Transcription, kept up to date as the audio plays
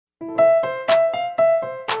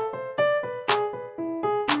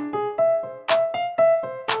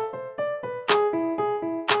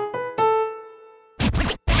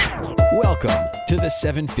Welcome to the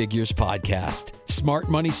Seven Figures Podcast, smart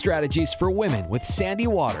money strategies for women with Sandy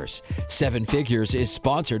Waters. Seven Figures is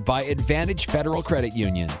sponsored by Advantage Federal Credit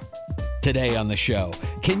Union. Today on the show,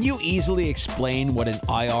 can you easily explain what an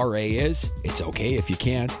IRA is? It's okay if you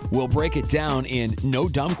can't. We'll break it down in No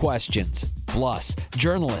Dumb Questions. Plus,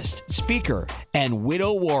 journalist, speaker, and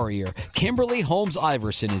widow warrior Kimberly Holmes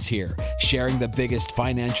Iverson is here, sharing the biggest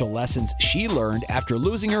financial lessons she learned after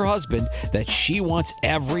losing her husband that she wants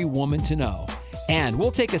every woman to know. And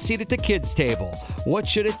we'll take a seat at the kids' table. What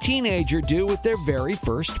should a teenager do with their very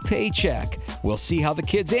first paycheck? We'll see how the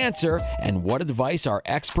kids answer and what advice our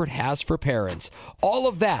expert has for parents. All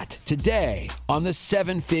of that today on the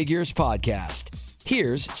Seven Figures Podcast.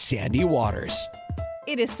 Here's Sandy Waters.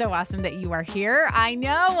 It is so awesome that you are here. I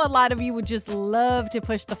know a lot of you would just love to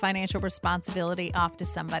push the financial responsibility off to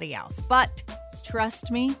somebody else, but trust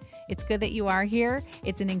me, it's good that you are here.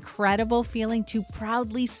 It's an incredible feeling to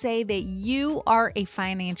proudly say that you are a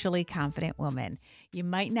financially confident woman. You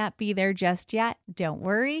might not be there just yet. Don't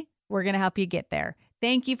worry. We're going to help you get there.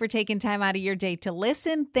 Thank you for taking time out of your day to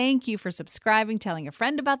listen. Thank you for subscribing, telling a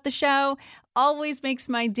friend about the show. Always makes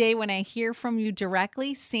my day when I hear from you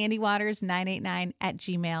directly.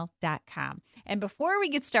 sandywaters989@gmail.com. And before we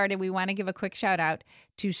get started, we want to give a quick shout out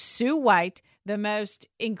to Sue White, the most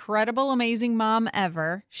incredible, amazing mom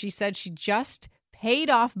ever. She said she just paid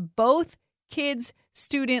off both kids'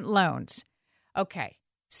 student loans. Okay,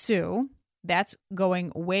 Sue, that's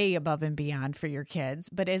going way above and beyond for your kids.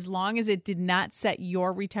 But as long as it did not set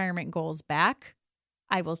your retirement goals back,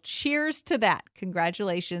 I will cheers to that.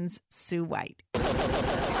 Congratulations, Sue White.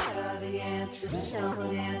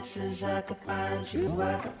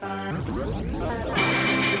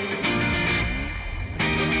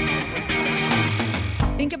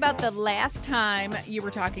 Think about the last time you were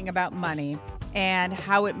talking about money and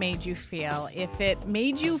how it made you feel. If it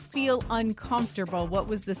made you feel uncomfortable, what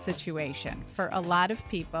was the situation? For a lot of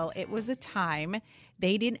people, it was a time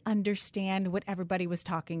they didn't understand what everybody was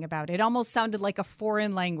talking about. It almost sounded like a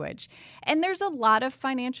foreign language. And there's a lot of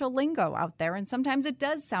financial lingo out there, and sometimes it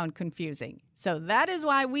does sound confusing. So that is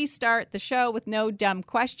why we start the show with No Dumb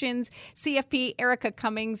Questions. CFP Erica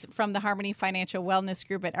Cummings from the Harmony Financial Wellness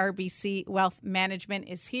Group at RBC Wealth Management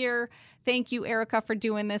is here. Thank you, Erica, for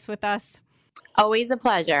doing this with us. Always a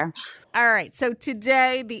pleasure. All right. So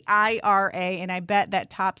today, the IRA, and I bet that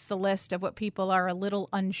tops the list of what people are a little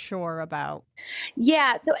unsure about.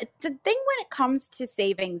 Yeah. So the thing when it comes to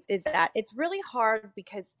savings is that it's really hard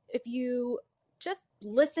because if you just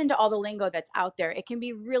listen to all the lingo that's out there, it can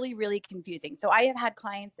be really, really confusing. So I have had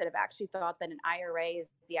clients that have actually thought that an IRA is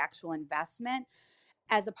the actual investment,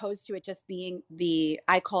 as opposed to it just being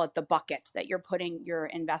I call it the bucket that you're putting your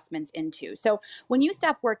investments into. So when you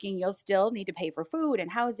stop working, you'll still need to pay for food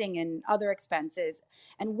and housing and other expenses.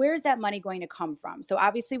 And where's that money going to come from? So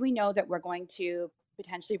obviously we know that we're going to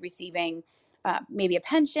potentially receiving maybe a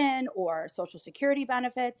pension or Social Security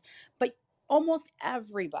benefits, but almost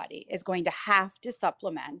everybody is going to have to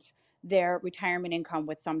supplement their retirement income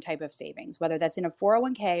with some type of savings, whether that's in a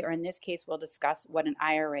 401k, or in this case, we'll discuss what an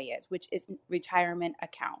IRA is, which is retirement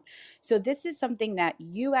account. So this is something that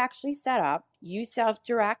you actually set up, you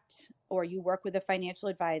self-direct, or you work with a financial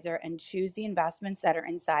advisor and choose the investments that are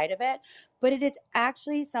inside of it. But it is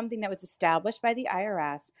actually something that was established by the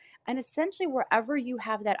IRS. And essentially, wherever you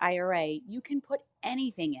have that IRA, you can put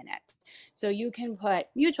anything in it. So you can put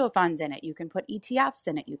mutual funds in it. You can put ETFs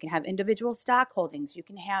in it. You can have individual stock holdings. You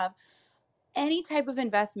can have any type of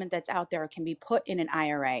investment that's out there can be put in an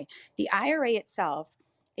IRA. The IRA itself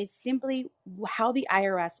is simply how the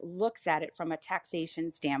IRS looks at it from a taxation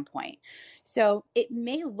standpoint. So it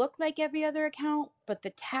may look like every other account, but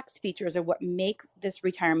the tax features are what make this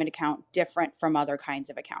retirement account different from other kinds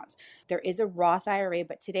of accounts. There is a Roth IRA,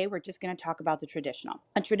 but today we're just going to talk about the traditional.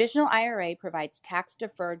 A traditional IRA provides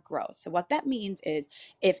tax-deferred growth. So what that means is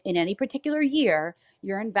if in any particular year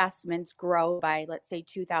your investments grow by, let's say,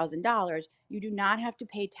 $2,000, you do not have to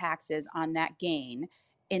pay taxes on that gain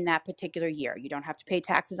in that particular year. You don't have to pay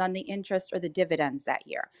taxes on the interest or the dividends that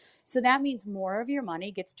year. So that means more of your money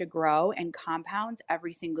gets to grow and compounds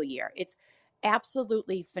every single year. It's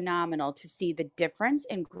absolutely phenomenal to see the difference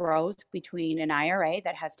in growth between an IRA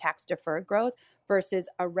that has tax deferred growth versus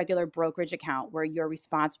a regular brokerage account where you're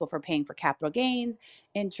responsible for paying for capital gains,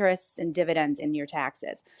 interests, and dividends in your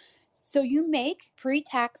taxes. So you make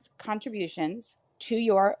pre-tax contributions to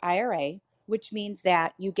your IRA which means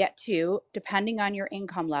that you get to, depending on your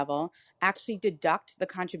income level, actually deduct the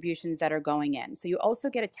contributions that are going in. So you also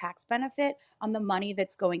get a tax benefit on the money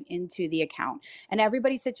that's going into the account. And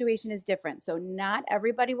everybody's situation is different. So not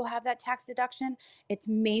everybody will have that tax deduction. It's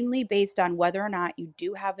mainly based on whether or not you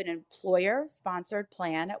do have an employer-sponsored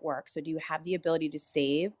plan at work. So do you have the ability to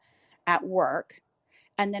save at work?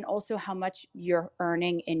 And then also how much you're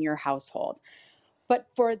earning in your household. But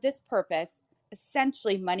for this purpose,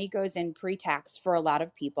 essentially money goes in pre-tax for a lot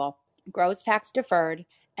of people, gross tax deferred.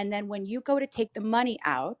 And then when you go to take the money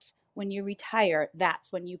out, when you retire,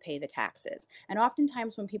 that's when you pay the taxes. And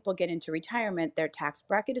oftentimes when people get into retirement, their tax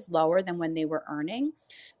bracket is lower than when they were earning.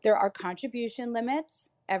 There are contribution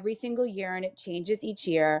limits every single year, and it changes each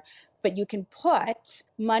year. But you can put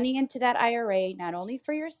money into that IRA, not only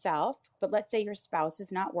for yourself, but let's say your spouse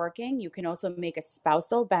is not working. You can also make a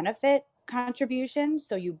spousal benefit contribution.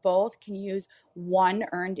 So you both can use one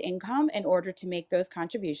earned income in order to make those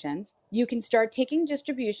contributions. You can start taking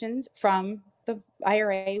distributions from the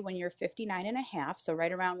IRA when you're 59 and a half. So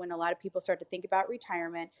right around when a lot of people start to think about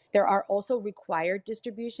retirement. There are also required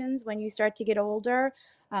distributions when you start to get older,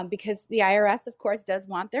 because the IRS, of course, does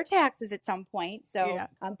want their taxes at some point. So, Yeah.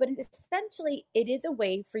 but essentially it is a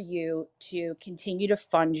way for you to continue to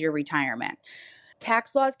fund your retirement.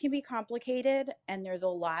 Tax laws can be complicated, and there's a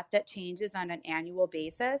lot that changes on an annual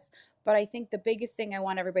basis. But I think the biggest thing I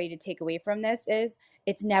want everybody to take away from this is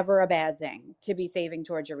it's never a bad thing to be saving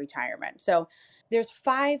towards your retirement. So there's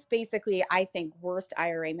 5 basically, I think, worst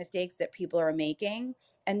IRA mistakes that people are making.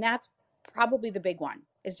 And that's probably the big one,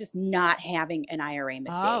 is just not having an IRA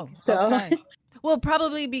mistake. Oh, So okay. Well,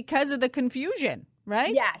 probably because of the confusion,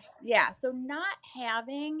 right? yes, yeah. So not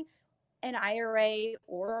having an IRA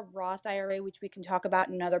or a Roth IRA, which we can talk about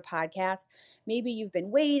in another podcast. Maybe you've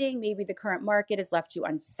been waiting. Maybe the current market has left you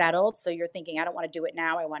unsettled. So you're thinking, I don't want to do it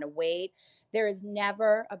now. I want to wait. There is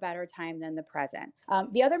never a better time than the present.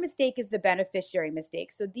 The other mistake is the beneficiary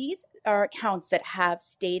mistake. So these are accounts that have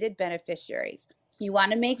stated beneficiaries. You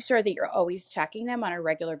want to make sure that you're always checking them on a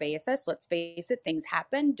regular basis. Let's face it, things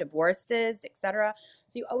happen, divorces, etc.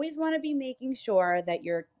 So you always want to be making sure that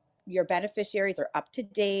your beneficiaries are up to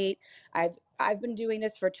date. I've been doing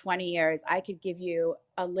this for 20 years. I could give you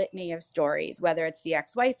a litany of stories, whether it's the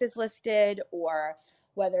ex-wife is listed or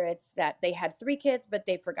whether it's that they had 3 kids, but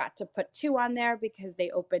they forgot to put 2 on there because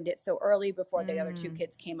they opened it so early before the other 2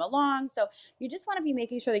 kids came along. So you just want to be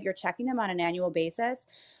making sure that you're checking them on an annual basis.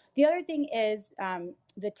 The other thing is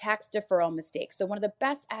the tax deferral mistake. So one of the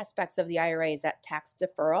best aspects of the IRA is that tax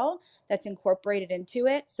deferral that's incorporated into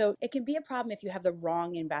it. So it can be a problem if you have the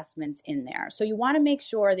wrong investments in there. So you want to make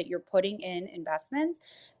sure that you're putting in investments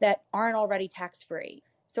that aren't already tax-free.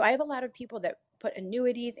 So I have a lot of people that put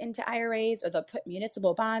annuities into IRAs, or they'll put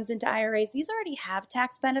municipal bonds into IRAs. These already have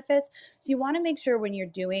tax benefits. So you want to make sure when you're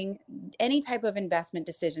doing any type of investment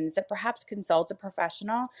decisions that perhaps consult a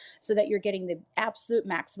professional so that you're getting the absolute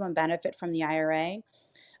maximum benefit from the IRA.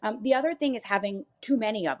 The other thing is having too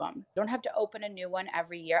many of them. You don't have to open a new one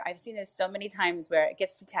every year. I've seen this so many times where it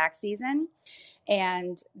gets to tax season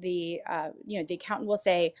and the accountant will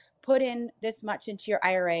say, put in this much into your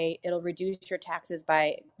IRA, it'll reduce your taxes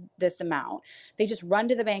by this amount. They just run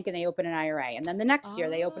to the bank and they open an IRA. And then the next year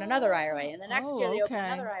they open another IRA. And the next year they open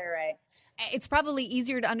another IRA. It's probably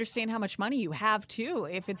easier to understand how much money you have too,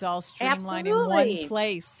 if it's all streamlined Absolutely. in one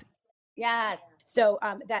place. Yes. So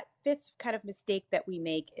that 5th kind of mistake that we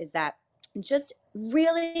make is that just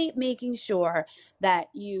really making sure that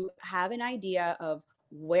you have an idea of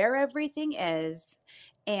where everything is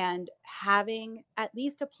and having at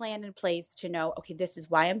least a plan in place to know, okay, this is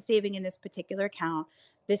why I'm saving in this particular account.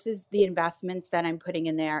 This is the investments that I'm putting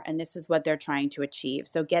in there, and this is what they're trying to achieve.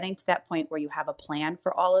 So getting to that point where you have a plan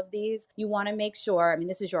for all of these, you want to make sure,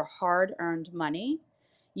 this is your hard-earned money.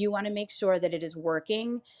 You want to make sure that it is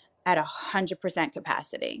working at 100%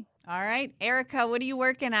 capacity. All right. Erica, what are you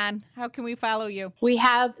working on? How can we follow you? We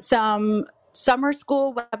have some summer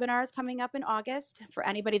school webinars coming up in August. For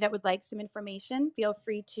anybody that would like some information, feel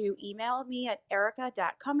free to email me at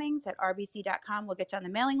erica.cummings@rbc.com. We'll get you on the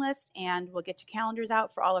mailing list and we'll get your calendars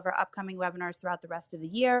out for all of our upcoming webinars throughout the rest of the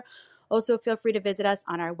year. Also, feel free to visit us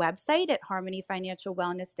on our website at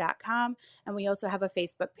harmonyfinancialwellness.com. And we also have a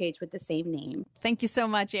Facebook page with the same name. Thank you so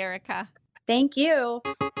much, Erica. Thank you.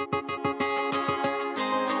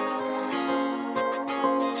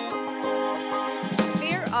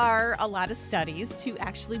 There are a lot of studies to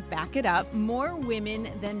actually back it up. More women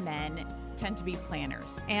than men tend to be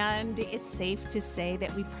planners. And it's safe to say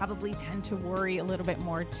that we probably tend to worry a little bit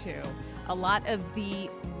more too. A lot of the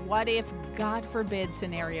what if, God forbid,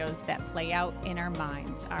 scenarios that play out in our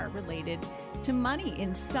minds are related to money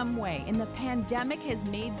in some way, and the pandemic has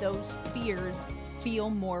made those fears feel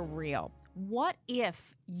more real? What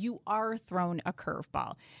if you are thrown a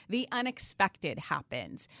curveball? The unexpected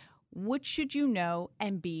happens. What should you know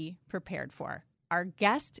and be prepared for? Our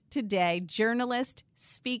guest today, journalist,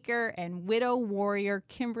 speaker, and widow warrior,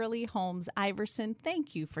 Kimberly Holmes Iverson.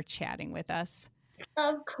 Thank you for chatting with us.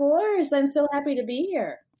 Of course. I'm so happy to be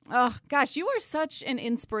here. Oh, gosh, you are such an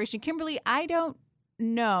inspiration. Kimberly, I don't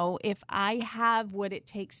know if I have what it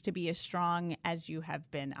takes to be as strong as you have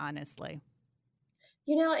been, honestly.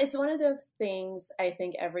 You know, it's one of those things I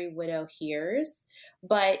think every widow hears,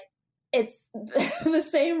 but it's the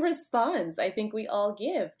same response I think we all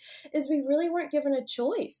give, is we really weren't given a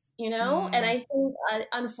choice, you know? And I think,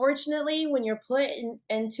 unfortunately, when you're put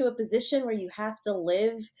into a position where you have to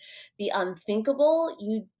live the unthinkable,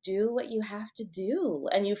 you do what you have to do,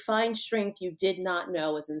 and you find strength you did not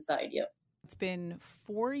know was inside you. It's been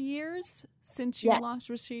 4 years since you lost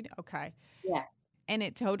Rashid? Okay. Yeah. And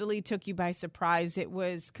it totally took you by surprise. It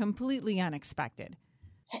was completely unexpected.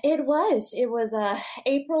 It was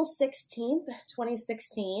April 16th,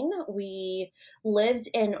 2016. We lived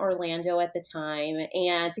in Orlando at the time.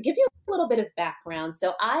 And to give you a little bit of background,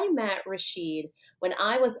 so I met Rashid when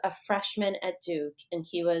I was a freshman at Duke, and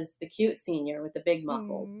he was the cute senior with the big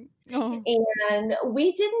muscles. Oh. And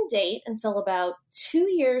we didn't date until about 2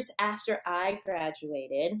 years after I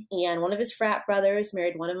graduated. And one of his frat brothers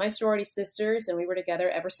married one of my sorority sisters, and we were together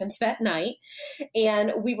ever since that night.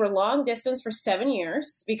 And we were long distance for 7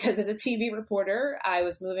 years because as a TV reporter, I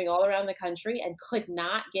was moving all around the country and could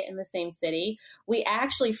not get in the same city. We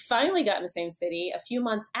actually finally got in the same city a few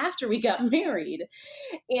months after we got married.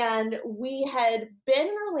 And we had been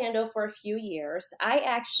in Orlando for a few years. I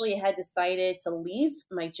actually had decided to leave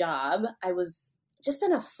my job. I was just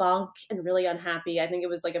in a funk and really unhappy. I think it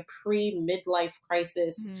was like a pre-midlife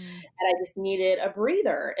crisis, and I just needed a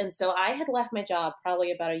breather. And so I had left my job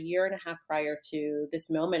probably about a year and a half prior to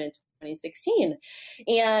this moment in 2016.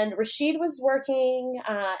 And Rashid was working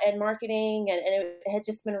in marketing, and it had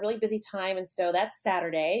just been a really busy time. And so that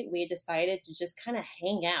Saturday, we decided to just kind of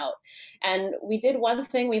hang out. And we did one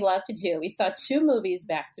thing we love to do. We saw 2 movies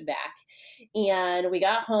back to back. And we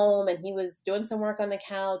got home, and he was doing some work on the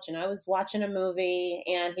couch, and I was watching a movie,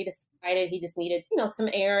 and he decided he just needed, some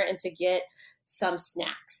air and to get some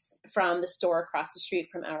snacks from the store across the street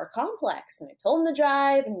from our complex. And I told him to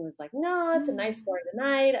drive, and he was like, no, it's a nice Florida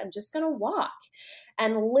night. I'm just going to walk.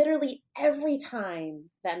 And literally every time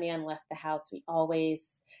that man left the house, we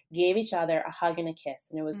always gave each other a hug and a kiss.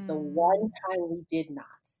 And it was the one time we did not.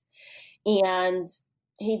 And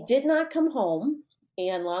he did not come home.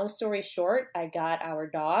 And long story short, I got our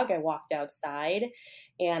dog. I walked outside,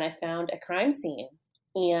 and I found a crime scene.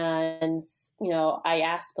 And, I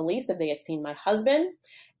asked police if they had seen my husband,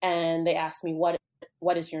 and they asked me,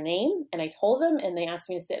 what is your name? And I told them, and they asked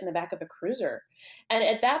me to sit in the back of a cruiser. And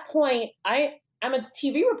at that point, I'm a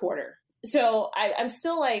TV reporter. So I'm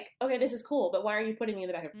still like, okay, this is cool, but why are you putting me in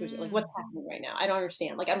the back of a cruiser? Like, what's happening right now? I don't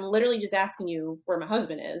understand. Like, I'm literally just asking you where my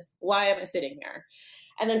husband is. Why am I sitting here?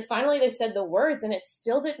 And then finally they said the words, and it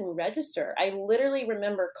still didn't register. I literally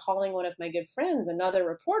remember calling one of my good friends, another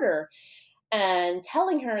reporter, and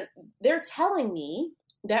telling her, they're telling me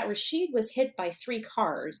that Rashid was hit by 3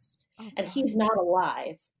 cars and he's not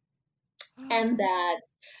alive. And that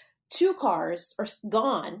 2 cars are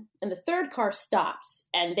gone, and the 3rd car stops,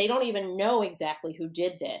 and they don't even know exactly who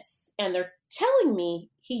did this. And they're telling me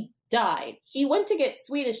he died. He went to get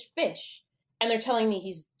Swedish fish, and they're telling me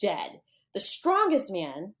he's dead. The strongest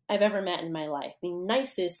man I've ever met in my life, the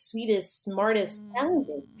nicest, sweetest, smartest,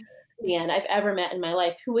 talented man I've ever met in my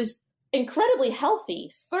life, who was incredibly healthy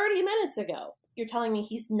 30 minutes ago. You're telling me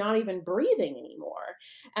he's not even breathing anymore.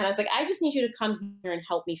 And I was like, I just need you to come here and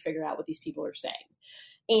help me figure out what these people are saying.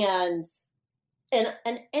 And in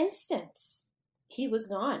an instant, he was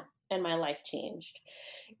gone, and my life changed.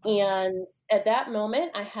 And at that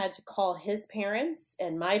moment, I had to call his parents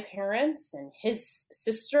and my parents and his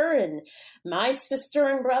sister and my sister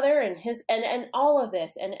and brother and and all of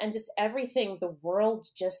this and just everything. The world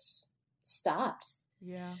just stopped.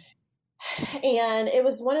 Yeah. And it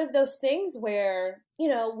was one of those things where,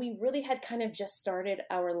 we really had kind of just started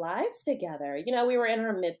our lives together. We were in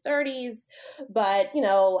our mid-30s, but,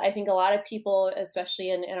 I think a lot of people,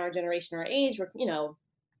 especially in our generation, our age,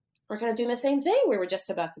 were, we're kind of doing the same thing. We were just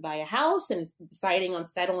about to buy a house and deciding on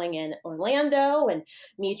settling in Orlando, and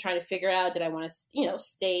me trying to figure out, did I want to,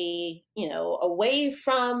 stay, away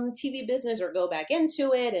from TV business or go back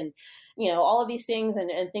into it? And, all of these things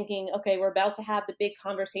and thinking, okay, we're about to have the big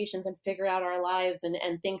conversations and figure out our lives and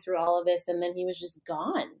think through all of this. And then he was just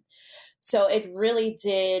gone. So it really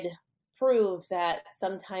did prove that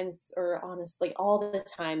sometimes, or honestly, all the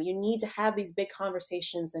time, you need to have these big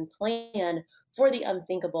conversations and plan for the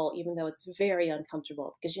unthinkable, even though it's very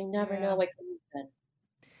uncomfortable, because you never know what can happen.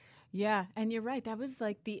 Yeah. And you're right. That was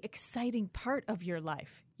like the exciting part of your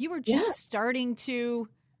life. You were just starting to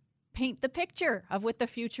paint the picture of what the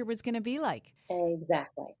future was going to be like.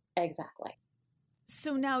 Exactly.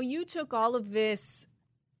 So now you took all of this,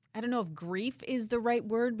 I don't know if grief is the right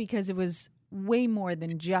word, because it was way more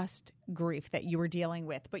than just grief that you were dealing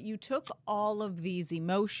with, but you took all of these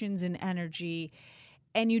emotions and energy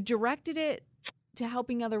and you directed it to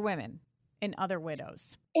helping other women and other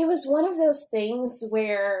widows. It was one of those things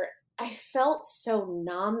where I felt so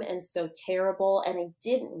numb and so terrible, and I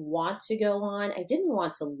didn't want to go on. I didn't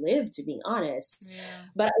want to live, to be honest. Yeah.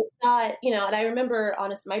 But I thought, and I remember,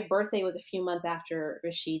 my birthday was a few months after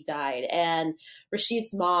Rashid died, and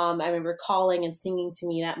Rashid's mom, I remember calling and singing to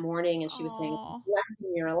me that morning, and she was saying,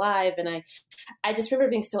 "Blessing, you're alive." And I just remember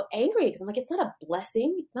being so angry, because I'm like, it's not a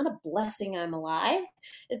blessing. It's not a blessing I'm alive.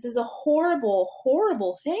 This is a horrible,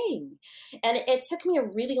 horrible thing. And it took me a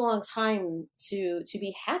really long time to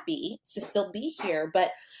be happy to still be here.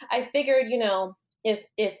 But I figured,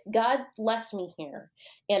 if God left me here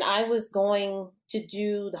and I was going to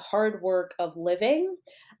do the hard work of living,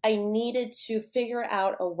 I needed to figure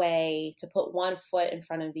out a way to put one foot in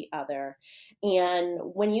front of the other. And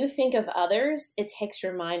when you think of others, it takes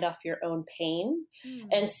your mind off your own pain.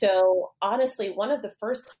 And so honestly, one of the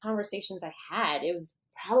first conversations I had, it was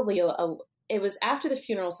probably it was after the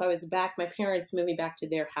funeral. So I was back, my parents moved me back to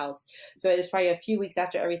their house. So it was probably a few weeks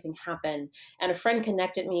after everything happened. And a friend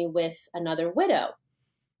connected me with another widow.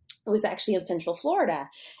 It was actually in Central Florida.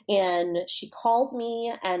 And she called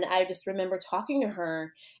me, and I just remember talking to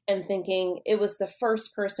her and thinking it was the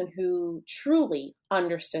first person who truly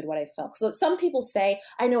understood what I felt. So some people say,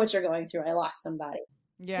 I know what you're going through. I lost somebody.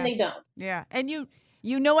 Yeah. And they don't. Yeah. And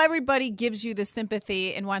everybody gives you the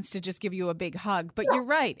sympathy and wants to just give you a big hug. But you're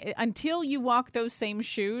right. Until you walk those same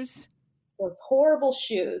shoes. Those horrible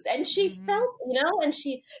shoes. And she felt, and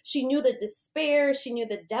she knew the despair. She knew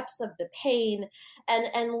the depths of the pain.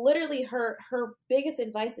 And literally her biggest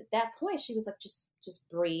advice at that point, she was like, just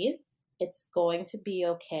breathe. It's going to be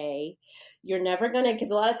okay. You're never going to, because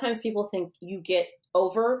a lot of times people think you get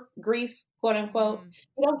over grief, quote unquote.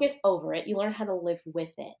 You don't get over it. You learn how to live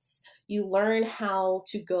with it. You learn how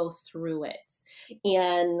to go through it.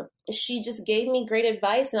 And she just gave me great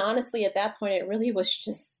advice. And honestly, at that point, it really was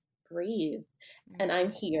just breathe. And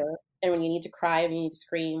I'm here. And when you need to cry, when you need to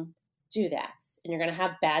scream, do that. And you're going to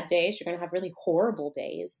have bad days. You're going to have really horrible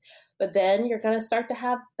days. But then you're going to start to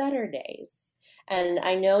have better days. And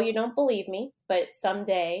I know you don't believe me, but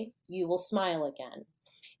someday you will smile again.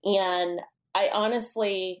 And I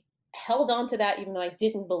honestly held on to that, even though I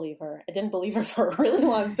didn't believe her. I didn't believe her for a really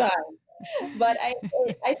long time. But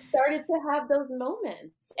I started to have those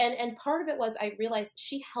moments. And part of it was I realized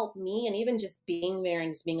she helped me. And even just being there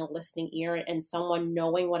and just being a listening ear and someone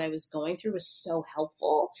knowing what I was going through was so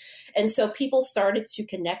helpful. And so people started to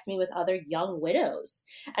connect me with other young widows.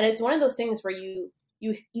 And it's one of those things where you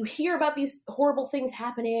hear about these horrible things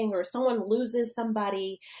happening, or someone loses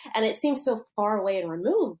somebody, and it seems so far away and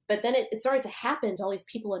removed. But then it started to happen to all these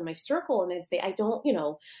people in my circle, and they'd say, I don't,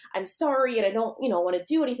 I'm sorry, and I don't, want to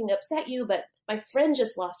do anything to upset you, but my friend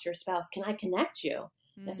just lost her spouse. Can I connect you?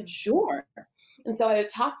 And I said, sure. And so I would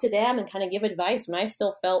talk to them and kind of give advice when I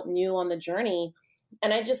still felt new on the journey.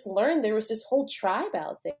 And I just learned there was this whole tribe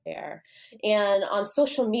out there. And on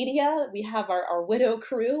social media, we have our widow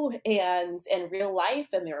crew and real life,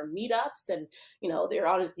 and there are meetups, and, they're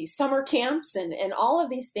on these summer camps and all of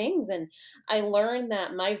these things. And I learned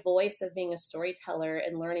that my voice of being a storyteller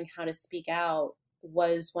and learning how to speak out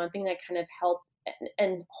was one thing that kind of helped,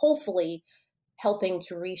 and hopefully helping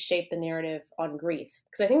to reshape the narrative on grief.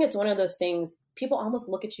 Because I think it's one of those things, people almost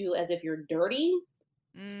look at you as if you're dirty.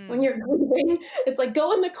 When you're grieving, it's like,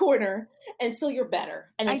 go in the corner until you're better,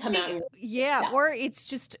 and then come out. Yeah, or it's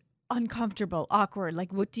just uncomfortable, awkward.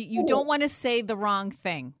 Like, what you don't want to say the wrong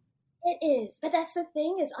thing. It is, but that's the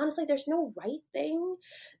thing is, honestly, there's no right thing.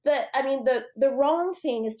 The wrong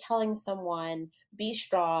thing is telling someone, be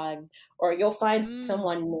strong, or you'll find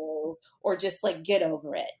someone new, or just like get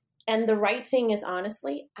over it. And the right thing is,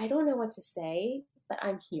 honestly, I don't know what to say, but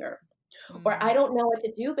I'm here. Or I don't know what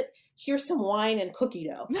to do, but here's some wine and cookie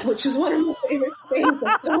dough, which is one of my favorite things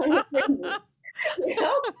that someone would bring me. You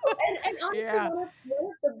know? And honestly, one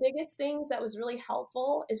of the biggest things that was really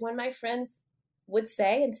helpful is when my friends would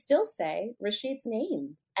say and still say Rashid's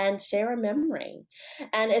name and share a memory.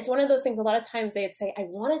 And it's one of those things, a lot of times they'd say, I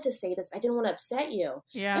wanted to say this, but I didn't want to upset you.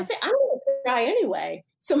 Yeah. And I'd say, I'm going to cry anyway.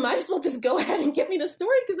 So might as well just go ahead and give me the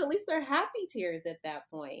story, because at least they're happy tears at that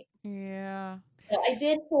point. Yeah. So I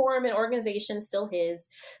did form an organization, still his,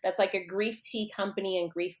 that's like a grief tea company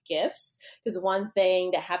and grief gifts. Because one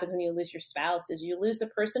thing that happens when you lose your spouse is you lose the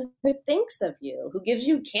person who thinks of you, who gives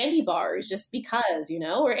you candy bars just because, you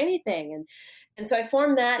know, or anything. And so I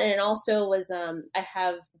formed that. And it also was, I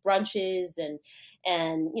have brunches and,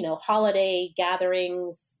 you know, holiday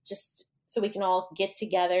gatherings, just so we can all get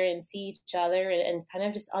together and see each other and kind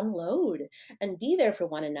of just unload and be there for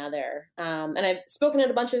one another. And I've spoken at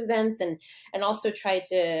a bunch of events and also tried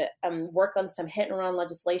to work on some hit and run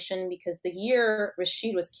legislation, because the year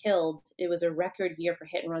Rashid was killed, it was a record year for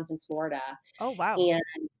hit and runs in Florida. Oh, wow. And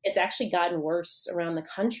it's actually gotten worse around the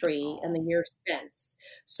country in the year since.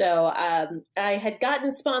 So I had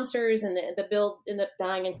gotten sponsors, and the bill ended up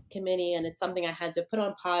dying in committee, and it's something I had to put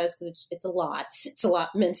on pause because it's a lot. It's a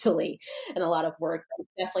lot mentally and a lot of work. It's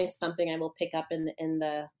definitely something I will pick up in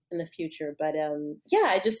the future. But yeah,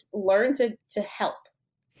 I just learned to help.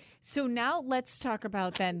 So now let's talk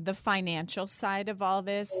about then the financial side of all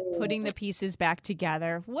this, putting the pieces back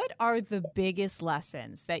together. What are the biggest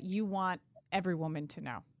lessons that you want every woman to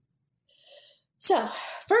know? So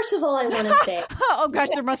first of all, I want to say, oh gosh,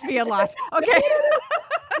 there must be a lot. Okay.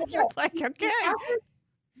 You're like, okay.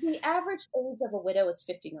 The average age of a widow is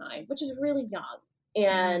 59, which is really young.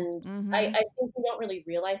 And I think we don't really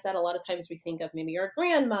realize that. A lot of times we think of maybe your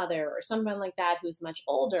grandmother or someone like that who's much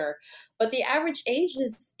older, but the average age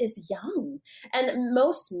is young. And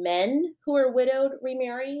most men who are widowed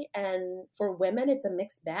remarry, and for women, it's a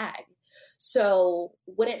mixed bag. So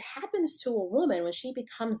when it happens to a woman, when she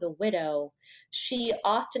becomes a widow, she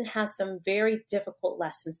often has some very difficult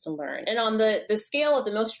lessons to learn. And on the scale of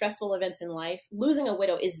the most stressful events in life, losing a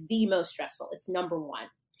widow is the most stressful. It's number one.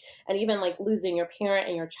 And even like losing your parent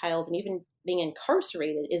and your child and even being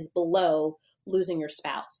incarcerated is below losing your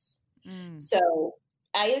spouse. So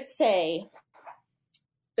I would say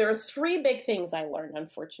there are three big things I learned,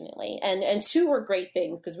 unfortunately. And two were great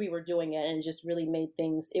things because we were doing it and just really made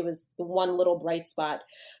things, it was the one little bright spot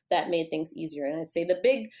that made things easier. And I'd say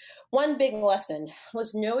one big lesson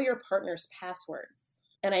was know your partner's passwords.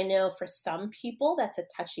 And I know for some people that's a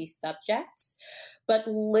touchy subject, but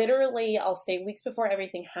literally I'll say weeks before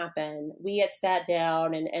everything happened, we had sat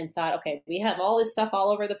down and thought, okay, we have all this stuff all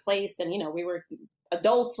over the place. And, you know, we were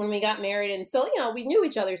adults when we got married. And so, you know, we knew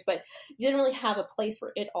each other's, but you didn't really have a place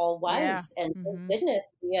where it all was. Yeah. And thank goodness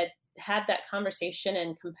we had that conversation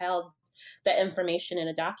and compiled the information in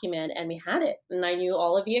a document, and we had it. And I knew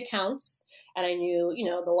all of the accounts, and I knew, you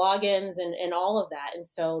know, the logins and all of that. And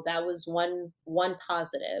so that was one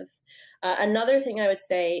positive. Another thing I would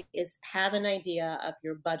say is have an idea of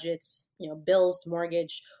your budgets, you know, bills,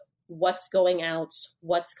 mortgage, what's going out,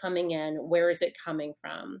 what's coming in, where is it coming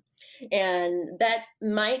from? And that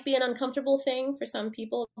might be an uncomfortable thing for some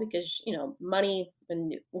people because, you know, money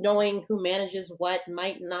and knowing who manages what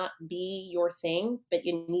might not be your thing, but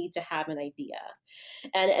you need to have an idea.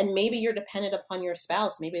 And maybe you're dependent upon your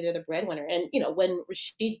spouse. Maybe they're the breadwinner. And, you know, when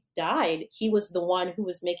Rashid died, he was the one who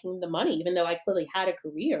was making the money, even though I clearly had a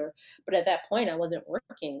career. But at that point, I wasn't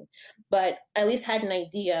working. But I at least had an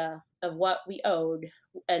idea of what we owed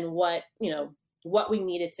and what, you know, what we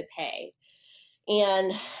needed to pay.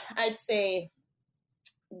 And I'd say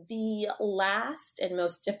the last and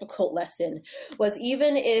most difficult lesson was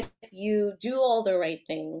even if you do all the right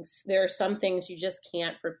things, there are some things you just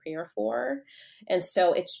can't prepare for. And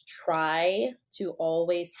so it's try to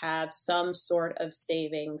always have some sort of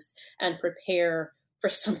savings and prepare for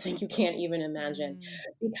something you can't even imagine.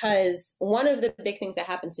 Because one of the big things that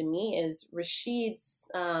happened to me is Rashid's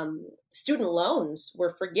student loans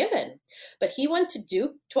were forgiven, but he went to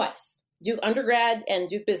Duke twice, Duke undergrad and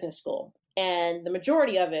Duke Business School. And the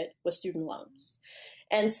majority of it was student loans.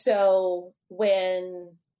 And so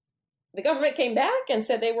when the government came back and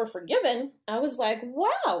said they were forgiven, I was like,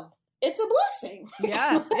 wow, it's a blessing.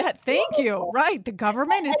 Yeah, thank you. Right. The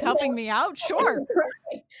government is helping me out. Sure.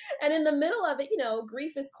 Right. And in the middle of it, you know,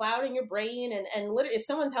 grief is clouding your brain. And literally, if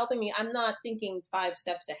someone's helping me, I'm not thinking 5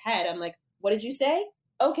 steps ahead. I'm like, what did you say?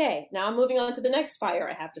 Okay, now I'm moving on to the next fire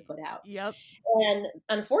I have to put out. Yep. And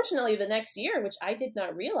unfortunately, the next year, which I did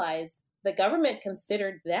not realize, the government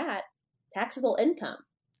considered that taxable income.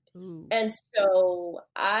 Ooh. And so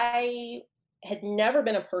I had never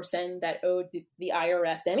been a person that owed the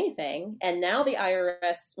IRS anything. And now the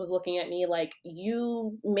IRS was looking at me like,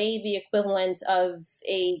 you made the equivalent of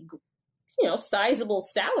a, sizable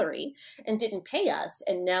salary and didn't pay us.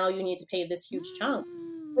 And now you need to pay this huge chunk,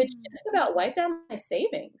 which just about wiped out my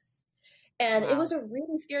savings. And It was a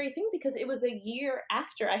really scary thing because it was a year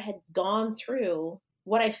after I had gone through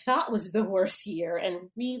what I thought was the worst year and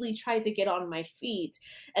really tried to get on my feet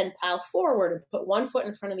and plow forward and put one foot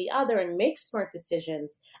in front of the other and make smart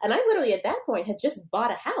decisions. And I literally at that point had just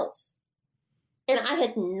bought a house. And I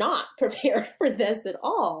had not prepared for this at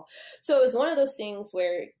all. So it was one of those things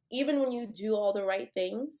where even when you do all the right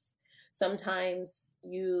things, sometimes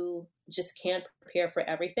you just can't prepare for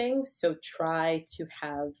everything. So try to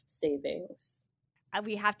have savings.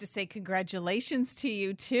 We have to say congratulations to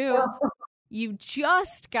you, too. You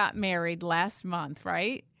just got married last month,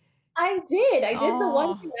 right? I did. I did the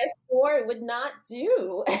one thing I swore I would not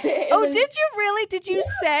do. Did you really? Did you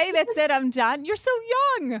say that said, I'm done? You're so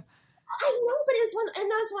young. I know, but that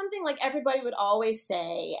was one thing like everybody would always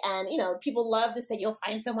say. And, people love to say, you'll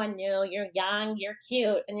find someone new, you're young, you're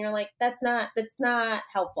cute. And you're like, that's not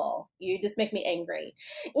helpful. You just make me angry.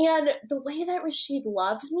 And the way that Rashid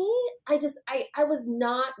loved me, I was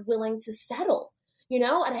not willing to settle. And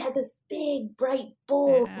I had this big, bright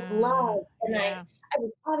bowl of love. And I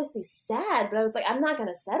was obviously sad, but I was like, I'm not going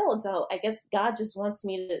to settle. And so I guess God just wants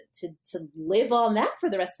me to live on that for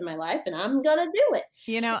the rest of my life, and I'm going to do it.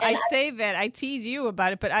 I say that, I tease you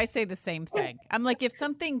about it, but I say the same thing. I'm like, if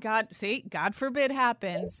something God forbid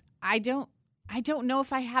happens, I don't know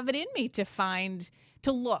if I have it in me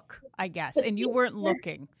to look, I guess. And you weren't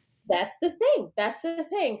looking. That's the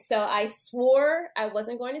thing. So I swore I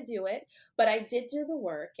wasn't going to do it, but I did do the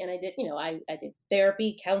work, and I did, I did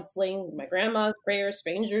therapy, counseling, my grandma's prayers,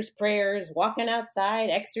 strangers' prayers, walking outside,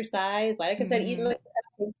 exercise, like I said, eating like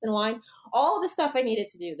cakes and wine, all the stuff I needed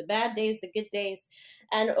to do, the bad days, the good days.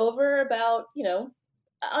 And over about,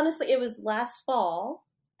 honestly, it was last fall,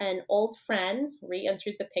 an old friend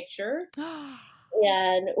re-entered the picture.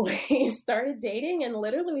 And we started dating, and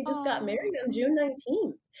literally we just got married on June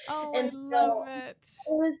 19th. I love it. It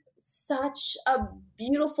was such a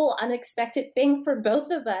beautiful, unexpected thing for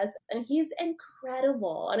both of us. And he's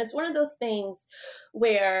incredible. And it's one of those things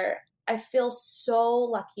where I feel so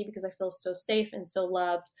lucky because I feel so safe and so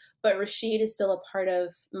loved. But Rashid is still a part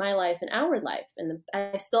of my life and our life. And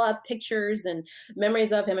I still have pictures and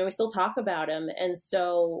memories of him, and we still talk about him. And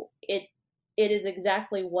so it is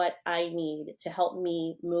exactly what I need to help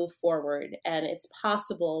me move forward. And it's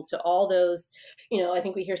possible to all those, I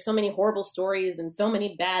think we hear so many horrible stories and so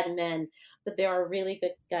many bad men, but there are really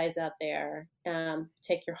good guys out there.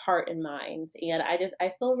 Take your heart and mind. And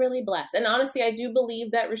I feel really blessed. And honestly, I do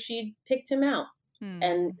believe that Rashid picked him out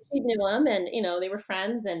and he knew him, and, they were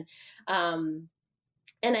friends. And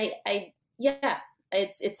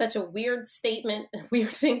it's such a weird statement, a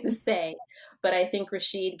weird thing to say, but I think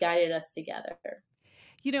Rashid guided us together.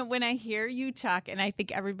 When I hear you talk, and I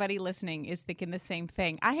think everybody listening is thinking the same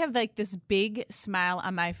thing, I have like this big smile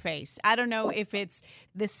on my face. I don't know if it's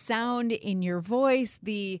the sound in your voice,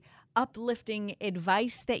 the uplifting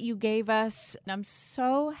advice that you gave us. And I'm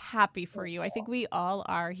so happy for you. I think we all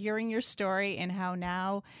are, hearing your story and how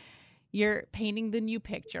now you're painting the new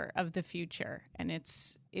picture of the future. And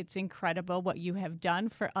it's incredible what you have done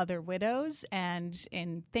for other widows. And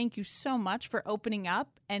thank you so much for opening up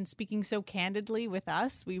and speaking so candidly with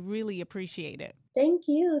us. We really appreciate it. Thank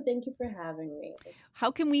you. Thank you for having me.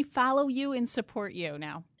 How can we follow you and support you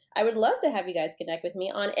now? I would love to have you guys connect with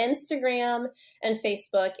me on Instagram and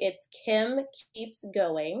Facebook. It's Kim Keeps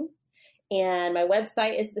Going. And my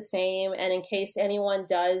website is the same. And in case anyone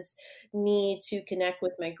does need to connect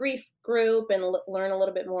with my grief group and learn a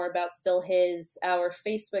little bit more about Still His, our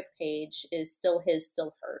Facebook page is Still His,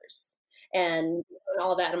 Still Hers. And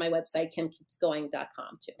all of that on my website,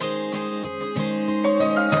 kimkeepsgoing.com too.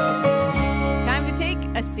 Time to take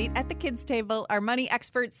a seat at the kids' table. Our money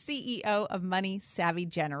expert, CEO of Money Savvy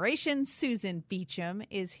Generation, Susan Beacham,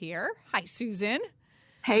 is here. Hi, Susan.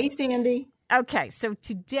 Hey, Sandy. Okay, so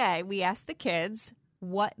today we asked the kids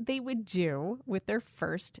what they would do with their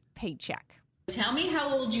first paycheck. Tell me how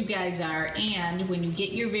old you guys are, and when you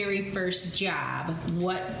get your very first job,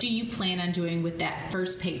 what do you plan on doing with that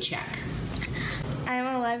first paycheck?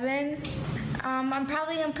 I'm 11. I'm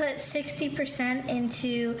probably going to put 60%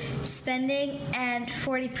 into spending and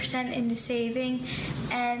 40% into saving.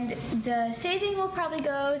 And the saving will probably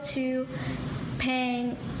go to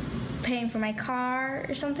paying for my car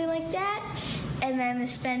or something like that. and then the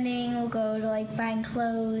spending will go to like buying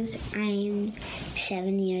clothes. I'm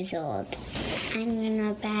 7 years old. I'm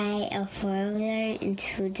gonna buy a 4-wheeler and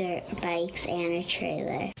 2 dirt bikes and a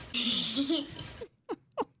trailer.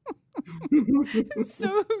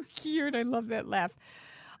 So cute. I love that laugh.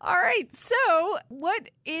 All right. So, what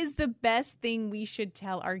is the best thing we should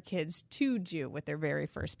tell our kids to do with their very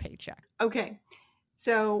first paycheck? Okay.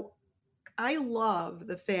 So I love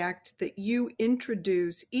the fact that you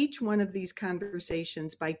introduce each one of these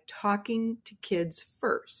conversations by talking to kids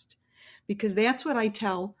first, because that's what I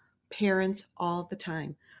tell parents all the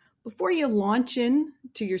time. Before you launch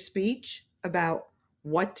into your speech about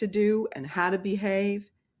what to do and how to behave,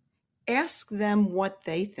 ask them what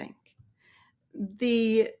they think.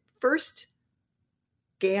 The first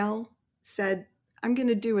gal said, I'm going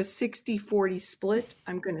to do a 60-40 split.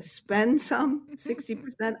 I'm going to spend some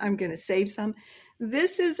 60%. I'm going to save some.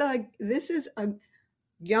 This is a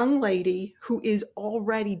young lady who is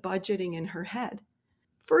already budgeting in her head.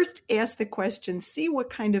 First, ask the question, see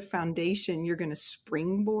what kind of foundation you're going to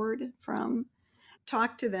springboard from.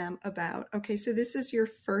 Talk to them about, okay, so this is your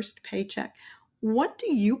first paycheck. What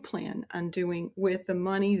do you plan on doing with the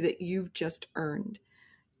money that you've just earned?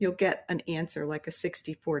 You'll get an answer like a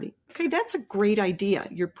 60-40. Okay, that's a great idea.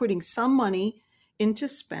 You're putting some money into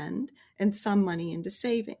spend and some money into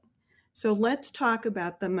saving. So let's talk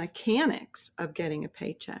about the mechanics of getting a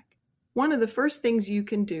paycheck. One of the first things you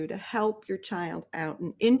can do to help your child out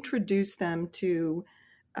and introduce them to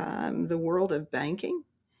the world of banking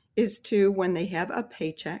is to, when they have a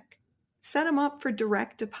paycheck, set them up for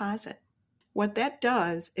direct deposit. What that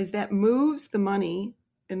does is that moves the money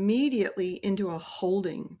immediately into a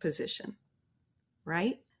holding position,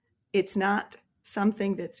 right? It's not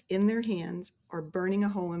something that's in their hands or burning a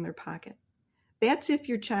hole in their pocket. That's if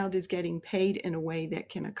your child is getting paid in a way that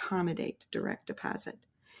can accommodate direct deposit.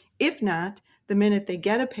 If not, the minute they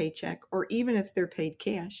get a paycheck, or even if they're paid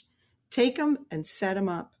cash, take them and set them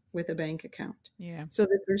up with a bank account. Yeah. So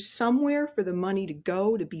that there's somewhere for the money to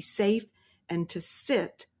go, to be safe, and to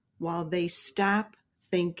sit while they stop,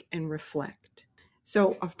 think, and reflect.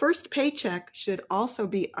 So a first paycheck should also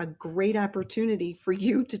be a great opportunity for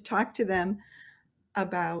you to talk to them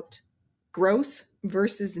about gross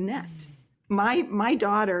versus net. My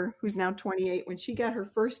daughter, who's now 28, when she got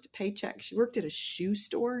her first paycheck, she worked at a shoe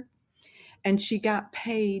store, and she got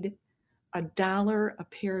paid $1 a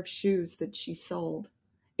pair of shoes that she sold.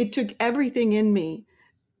 It took everything in me,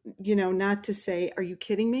 not to say, are you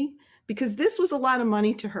kidding me? Because this was a lot of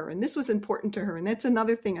money to her, and this was important to her. And that's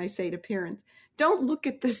another thing I say to parents. Don't look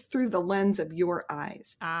at this through the lens of your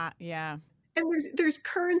eyes. Yeah. And there's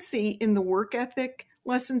currency in the work ethic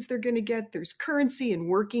lessons they're going to get. There's currency in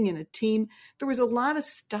working in a team. There was a lot of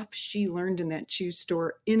stuff she learned in that shoe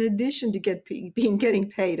store, in addition to getting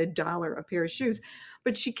paid $1 a pair of shoes.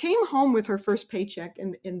 But she came home with her first paycheck.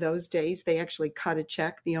 In those days, they actually cut a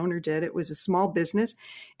check. The owner did. It was a small business.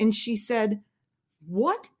 And she said,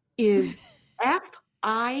 what is FICA?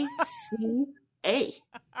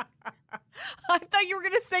 I thought you were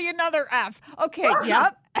going to say another F. Okay,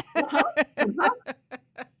 yep.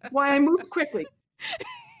 Why I moved quickly.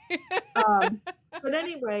 But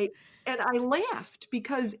anyway, and I laughed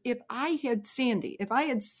because if I had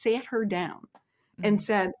sat her down and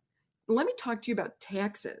said, let me talk to you about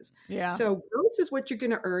taxes. Yeah. So gross is what you're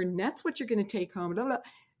going to earn. Net's what you're going to take home. Blah, blah.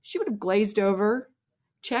 She would have glazed over,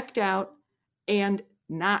 checked out, and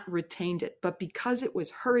not retained it. But because it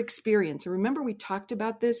was her experience, and remember we talked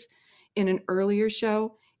about this in an earlier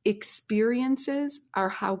show, experiences are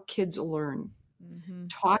how kids learn. Mm-hmm.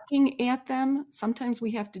 Talking at them, sometimes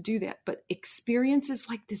we have to do that. But experiences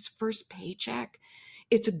like this first paycheck,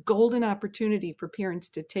 it's a golden opportunity for parents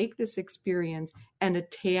to take this experience and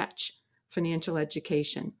attach financial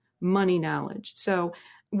education, money knowledge. So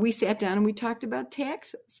we sat down and we talked about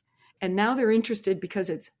taxes. And now they're interested because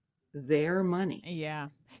it's their money. Yeah.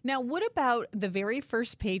 Now, what about the very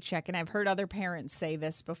first paycheck? And I've heard other parents say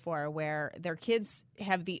this before, where their kids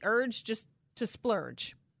have the urge just to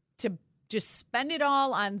splurge, to just spend it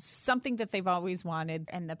all on something that they've always wanted.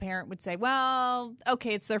 And the parent would say, well,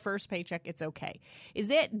 okay, it's their first paycheck. It's okay. Is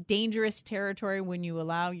that dangerous territory when you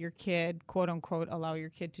allow your kid, quote unquote, allow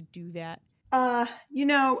your kid to do that? I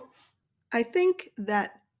think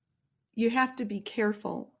that you have to be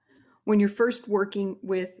careful when you're first working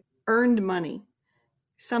with earned money,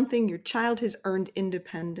 something your child has earned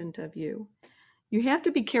independent of you. You have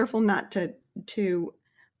to be careful not to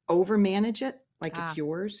overmanage it like it's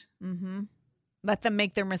yours. Mm-hmm. Let them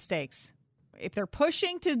make their mistakes. If they're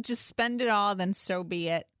pushing to just spend it all, then so be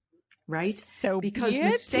it. Right? So because be it.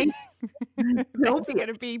 Mistakes, That's going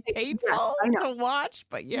to be painful to watch,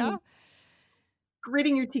 but yeah.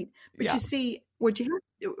 gritting your teeth. But Yeah. you see, what you have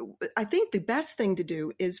to do, I think the best thing to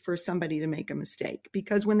do is for somebody to make a mistake,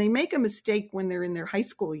 because when they make a mistake when they're in their high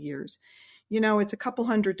school years, it's a couple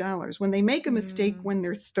 $100. When they make a mistake when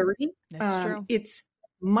they're 30, That's true. it's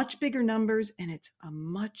much bigger numbers and it's a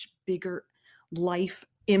much bigger life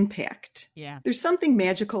impact. Yeah. There's something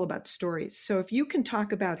magical about stories. So if you can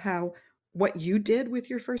talk about what you did with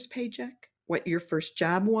your first paycheck, what your first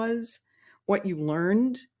job was, what you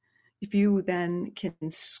learned, if you then can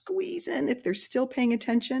squeeze in, if they're still paying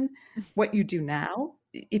attention, what you do now,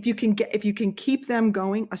 if you can keep them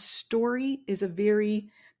going, a story is a very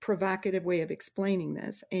provocative way of explaining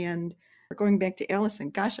this. And going back to Allison,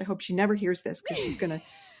 gosh, I hope she never hears this, because she's gonna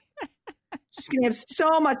have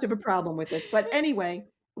so much of a problem with this. But anyway,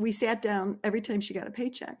 we sat down every time she got a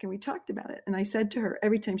paycheck and we talked about it. And I said to her,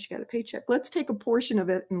 every time she got a paycheck, let's take a portion of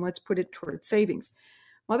it and let's put it toward savings.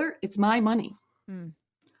 Mother, it's my money.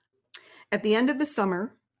 At the end of the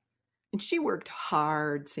summer, and she worked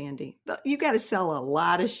hard, Sandy. You got to sell a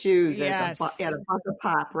lot of shoes at a buck a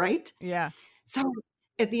pop, right? Yeah. So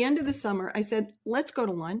at the end of the summer, I said, let's go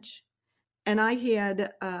to lunch. And I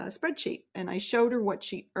had a spreadsheet and I showed her what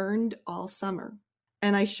she earned all summer.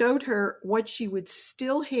 And I showed her what she would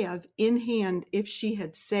still have in hand if she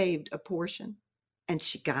had saved a portion. And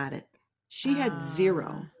she got it. She had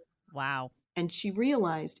zero. Wow. And she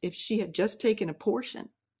realized if she had just taken a portion,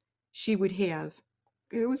 she would have,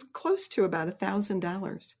 it was close to about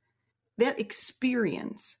 $1,000. That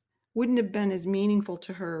experience wouldn't have been as meaningful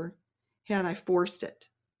to her had I forced it.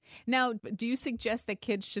 Now, do you suggest that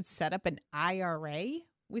kids should set up an IRA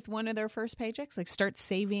with one of their first paychecks? Like start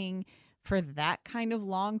saving for that kind of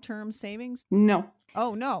long-term savings? No.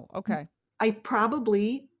 Oh, no. Okay. I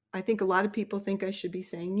think a lot of people think I should be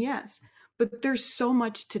saying yes. But there's so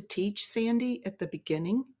much to teach, Sandy, at the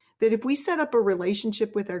beginning, that if we set up a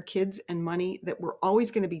relationship with our kids and money, that we're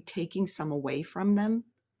always going to be taking some away from them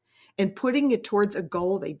and putting it towards a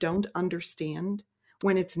goal they don't understand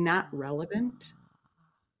when it's not relevant,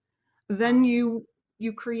 then you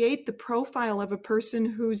create the profile of a person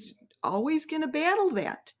who's always going to battle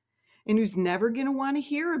that and who's never going to want to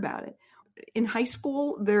hear about it. In high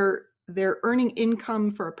school, they're earning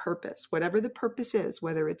income for a purpose, whatever the purpose is,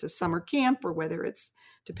 whether it's a summer camp or whether it's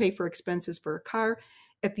to pay for expenses for a car.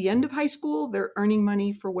 At the end of high school, they're earning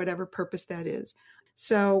money for whatever purpose that is.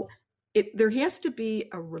 So there has to be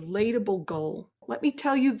a relatable goal. Let me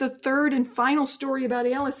tell you the third and final story about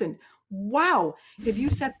Allison. Wow, have you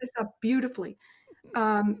set this up beautifully?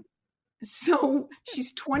 So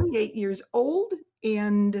she's 28 years old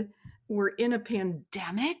and we're in a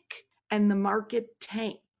pandemic and the market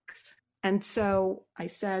tanks. And so I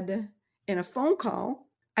said in a phone call,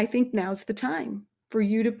 I think now's the time for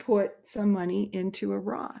you to put some money into a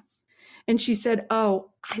Roth. And she said,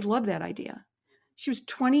 oh, I love that idea. She was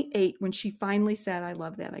 28 when she finally said, I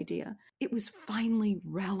love that idea. It was finally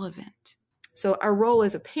relevant. So our role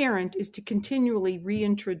as a parent is to continually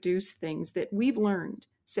reintroduce things that we've learned,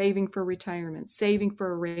 saving for retirement, saving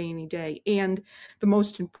for a rainy day. And the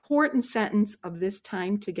most important sentence of this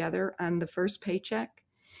time together on the first paycheck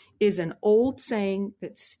is an old saying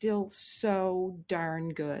that's still so darn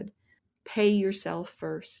good. Pay yourself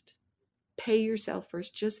first. Pay yourself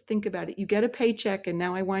first. Just think about it. You get a paycheck and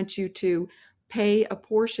now I want you to pay a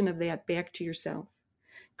portion of that back to yourself.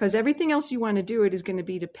 Because everything else you want to do is going to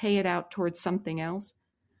be to pay it out towards something else.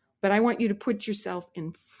 But I want you to put yourself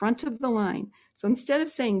in front of the line. So instead of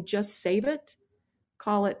saying just save it,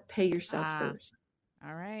 call it pay yourself first.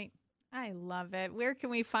 All right. I love it. Where can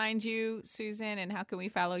we find you, Susan, and how can we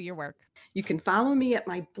follow your work? You can follow me at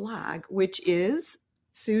my blog, which is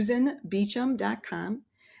SusanBeacham.com.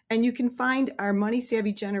 And you can find our Money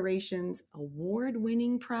Savvy Generation's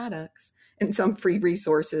award-winning products and some free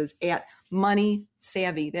resources at Money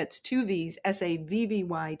Savvy. That's 2 V's,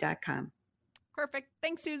 SAVVY.com. Perfect.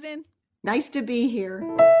 Thanks, Susan. Nice to be here.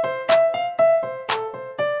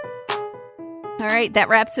 All right, that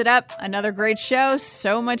wraps it up. Another great show.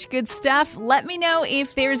 So much good stuff. Let me know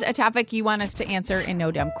if there's a topic you want us to answer in No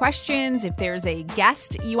Dumb Questions, if there's a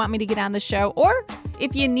guest you want me to get on the show, or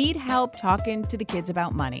if you need help talking to the kids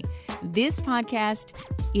about money. This podcast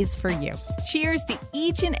is for you. Cheers to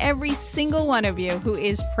each and every single one of you who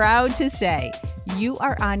is proud to say you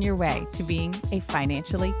are on your way to being a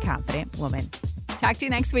financially confident woman. Talk to you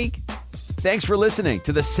next week. Thanks for listening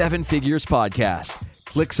to the 7 Figures Podcast.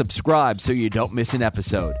 Click subscribe so you don't miss an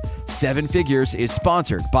episode. 7 Figures is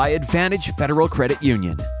sponsored by Advantage Federal Credit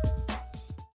Union.